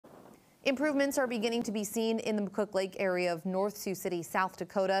Improvements are beginning to be seen in the McCook Lake area of North Sioux City, South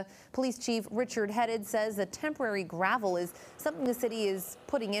Dakota. Police Chief Richard Headed says the temporary gravel is something the city is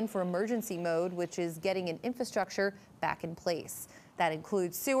putting in for emergency mode, which is getting an infrastructure back in place. That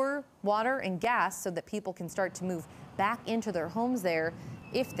includes sewer, water, and gas so that people can start to move back into their homes there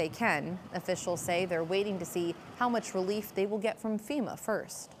if they can. Officials say they're waiting to see how much relief they will get from FEMA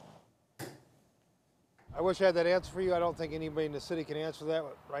first. I wish I had that answer for you. I don't think anybody in the city can answer that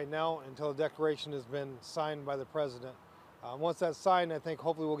right now until the declaration has been signed by the president. Once that's signed, I think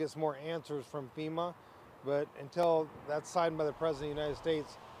hopefully we'll get some more answers from FEMA. But until that's signed by the president of the United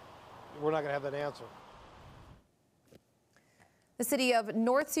States, we're not going to have that answer. The city of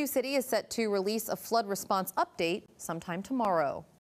North Sioux City is set to release a flood response update sometime tomorrow.